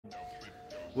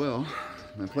Well,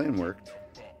 my plan worked.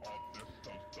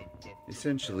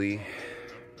 Essentially,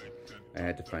 I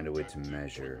had to find a way to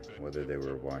measure whether they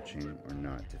were watching or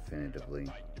not definitively.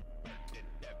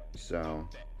 So,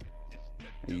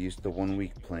 I used the 1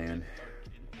 week plan,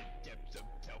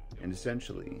 and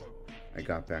essentially, I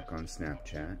got back on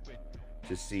Snapchat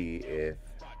to see if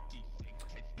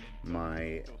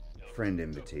my friend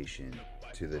invitation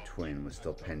to the twin was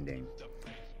still pending,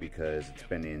 because it's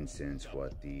been in since,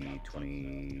 the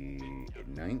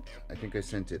 29th? I think I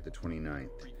sent it the 29th,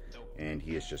 and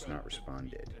he has just not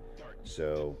responded.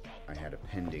 So I had a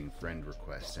pending friend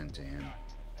request sent to him,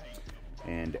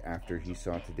 and after he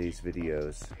saw today's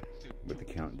videos with the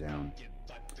countdown,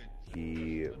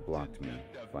 he blocked me,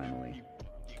 finally.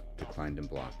 Declined and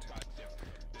blocked.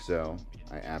 So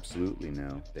I absolutely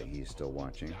know that he is still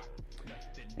watching.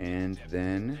 And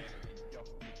then,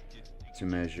 to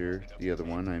measure the other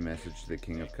one, I messaged the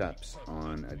King of Cups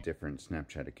on a different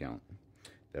Snapchat account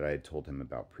that I had told him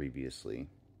about previously,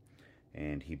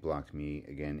 and he blocked me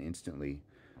again instantly.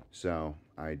 So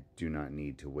I do not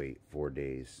need to wait 4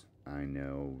 days. I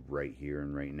know right here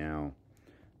and right now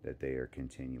that they are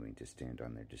continuing to stand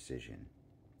on their decision,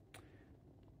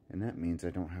 and that means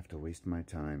I don't have to waste my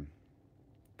time.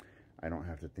 I don't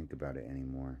have to think about it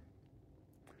anymore.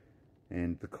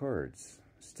 And the cards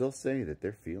still say that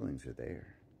their feelings are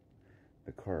there.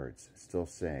 The cards still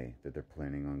say that they're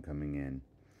planning on coming in,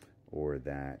 or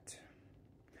that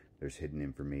there's hidden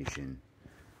information,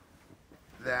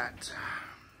 that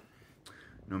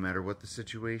no matter what the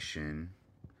situation,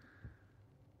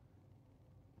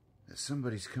 that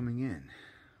somebody's coming in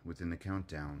within the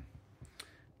countdown.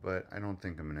 But I don't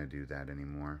think I'm going to do that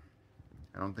anymore.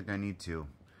 I don't think I need to,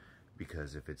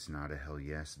 because if it's not a hell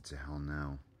yes, it's a hell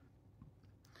no.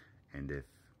 And if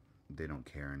they don't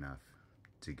care enough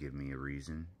to give me a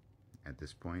reason at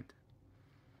this point,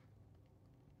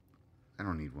 I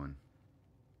don't need one.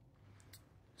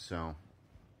 So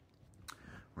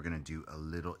we're gonna do a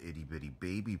little itty bitty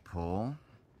baby pull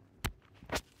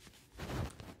to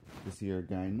see our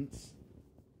guidance.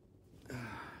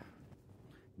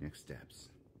 Next steps.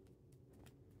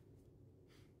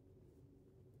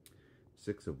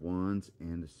 6 of Wands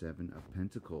and the 7 of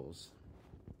Pentacles.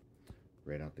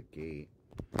 Right out the gate.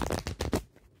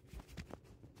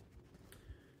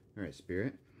 Alright,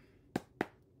 Spirit.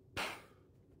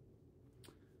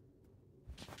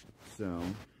 So,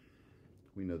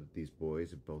 we know that these boys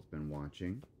have both been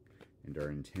watching and are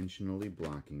intentionally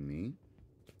blocking me.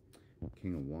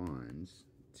 King of Wands,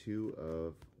 2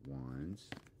 of Wands.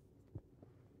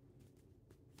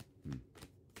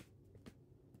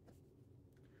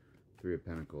 3 of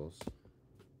Pentacles.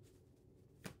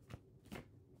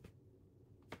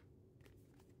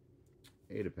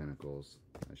 8 of Pentacles.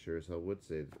 I sure as hell would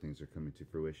say that things are coming to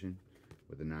fruition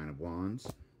with the 9 of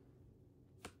Wands.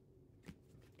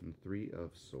 And 3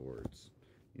 of Swords.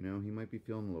 You know, he might be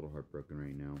feeling a little heartbroken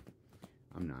right now.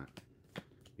 I'm not,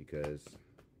 because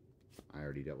I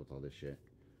already dealt with all this shit.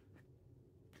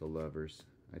 The Lovers.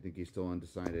 I think he's still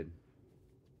undecided.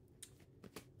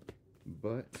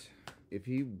 But if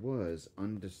he was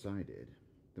undecided,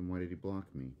 then why did he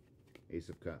block me? Ace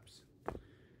of Cups.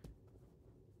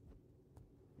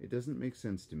 It doesn't make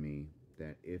sense to me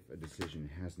that if a decision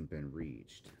hasn't been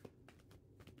reached,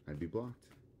 I'd be blocked.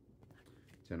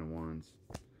 10 of Wands.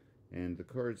 And the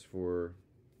cards for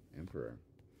Emperor.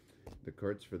 The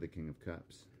cards for the King of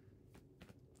Cups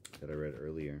that I read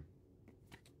earlier.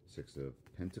 6 of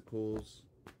Pentacles.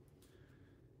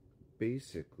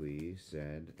 Basically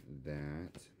said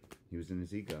that he was in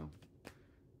his ego.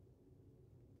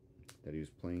 That he was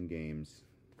playing games.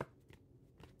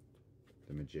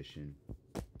 The Magician.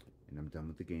 And I'm done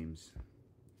with the games.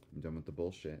 I'm done with the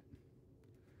bullshit.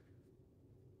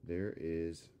 There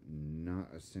is not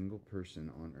a single person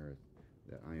on earth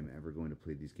that I am ever going to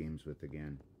play these games with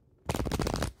again.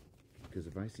 Because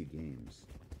if I see games,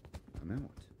 I'm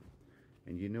out.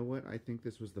 And you know what? I think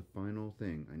this was the final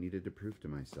thing I needed to prove to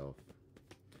myself.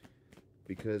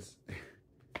 Because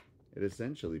it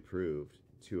essentially proved,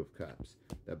 2 of Cups,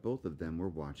 that both of them were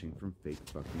watching from fake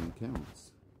fucking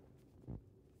accounts.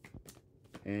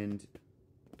 And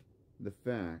the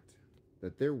fact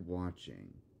that they're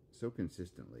watching so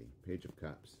consistently, Page of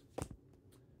Cups,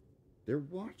 they're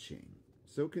watching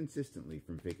so consistently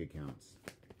from fake accounts,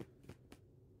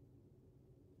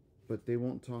 but they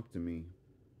won't talk to me,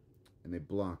 and they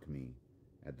block me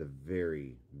at the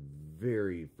very,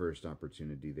 very first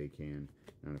opportunity they can.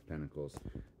 9 of Pentacles.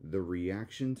 The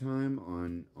reaction time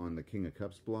on the King of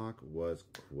Cups block was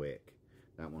quick.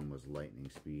 That one was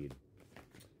lightning speed.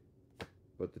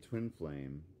 But the Twin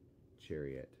Flame,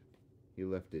 Chariot, he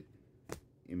left it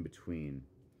in between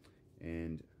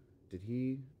And did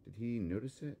he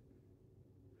notice it?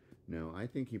 No, I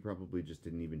think he probably just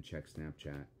didn't even check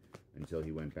Snapchat until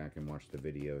he went back and watched the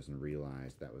videos and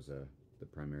realized that was the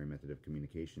primary method of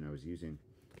communication I was using.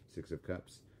 Six of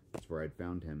Cups. That's where I'd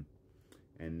found him.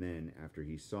 And then after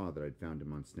he saw that I'd found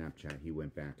him on Snapchat, he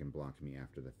went back and blocked me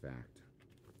after the fact.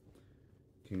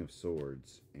 King of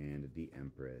Swords and the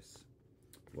Empress.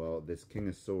 Well, this King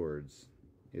of Swords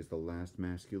is the last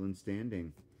masculine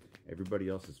standing. Everybody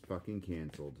else is fucking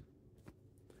canceled.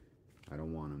 I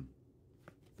don't want him.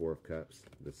 Four of Cups,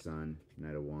 the Sun,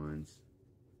 Knight of Wands.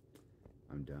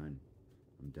 I'm done.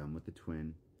 I'm done with the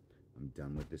twin. I'm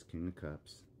done with this King of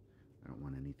Cups. I don't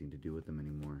want anything to do with them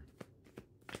anymore.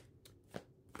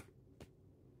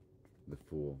 The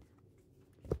Fool.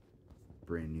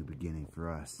 Brand new beginning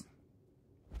for us.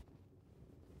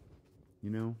 You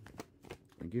know,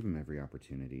 I gave him every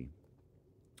opportunity.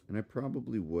 And I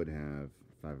probably would have,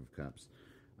 Five of Cups,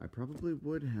 I probably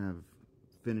would have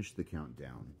finished the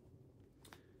countdown.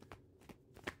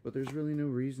 But there's really no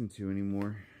reason to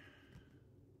anymore.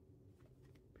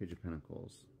 Page of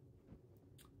Pentacles.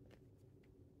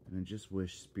 And I just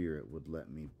wish Spirit would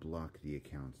let me block the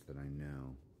accounts that I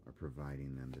know are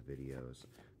providing them the videos.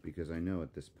 Because I know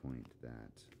at this point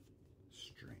that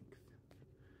Strength.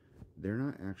 They're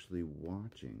not actually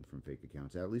watching from fake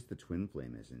accounts. At least the Twin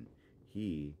Flame isn't.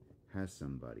 He has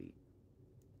somebody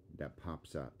that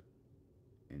pops up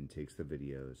and takes the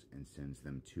videos and sends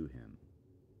them to him.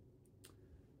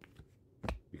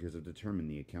 Because I've determined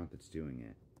the account that's doing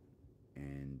it.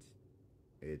 And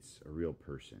it's a real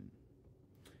person.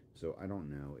 So I don't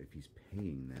know if he's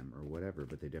paying them or whatever,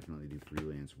 but they definitely do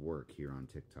freelance work here on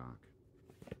TikTok.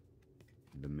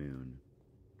 The Moon.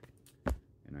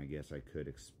 And I guess I could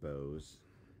expose.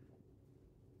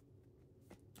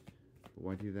 But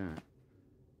why do that?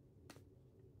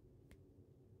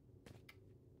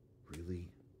 Really?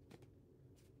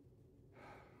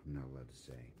 I'm not allowed to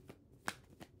say.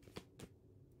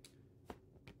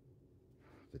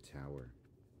 The Tower.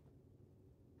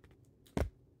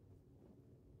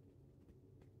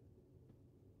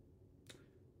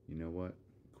 You know what?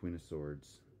 Queen of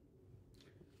Swords.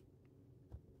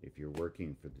 If you're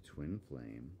working for the Twin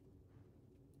Flame,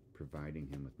 providing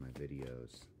him with my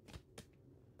videos,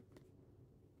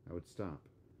 I would stop.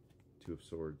 Two of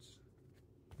Swords.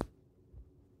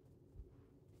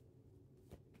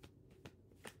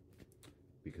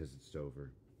 Because it's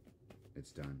over.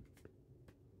 It's done.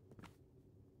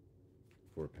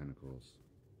 Four of Pentacles.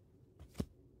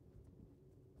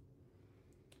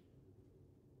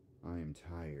 I am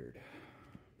tired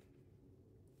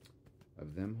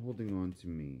of them holding on to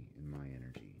me and my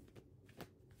energy.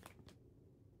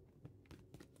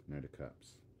 Knight of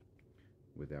Cups.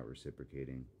 Without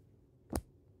reciprocating.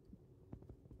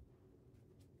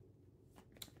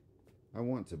 I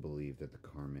want to believe that the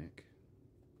karmic,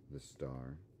 the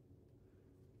star,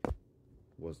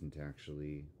 wasn't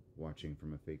actually watching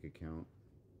from a fake account.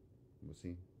 Was he?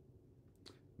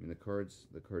 I mean, the cards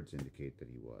indicate that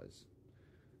he was.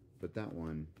 But that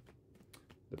one,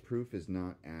 the proof is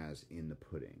not as in the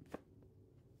pudding.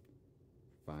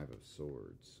 Five of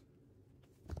Swords.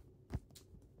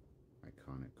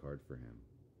 Iconic card for him.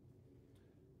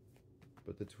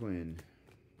 But the twin,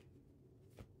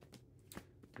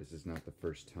 this is not the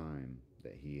first time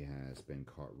that he has been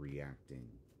caught reacting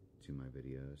to my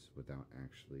videos without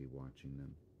actually watching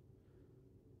them.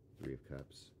 Three of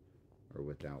Cups. Or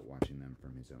without watching them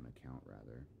from his own account,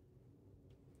 rather.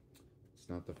 It's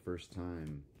not the first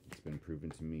time it's been proven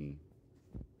to me,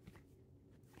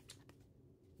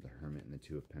 the Hermit and the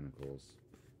Two of Pentacles,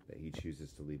 that he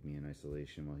chooses to leave me in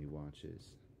isolation while he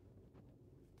watches.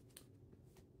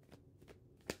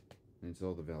 And it's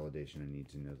all the validation I need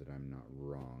to know that I'm not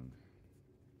wrong.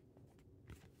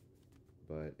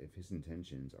 But if his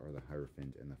intentions are the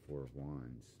Hierophant and the Four of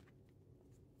Wands,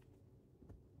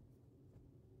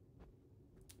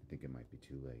 I think it might be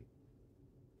too late.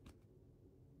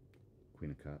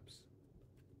 Queen of Cups,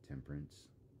 Temperance.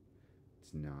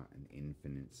 It's not an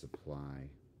infinite supply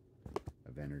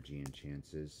of energy and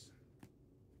chances.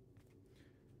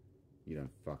 You done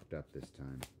fucked up this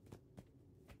time.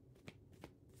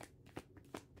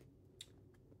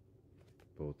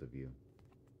 Both of you.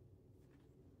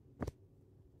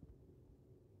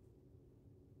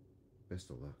 Best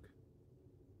of luck.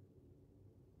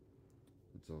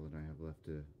 That's all that I have left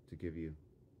to give you.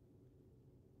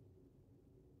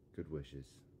 Good wishes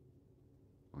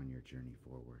on your journey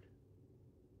forward.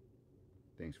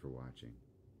 Thanks for watching.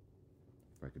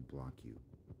 If I could block you,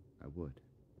 I would.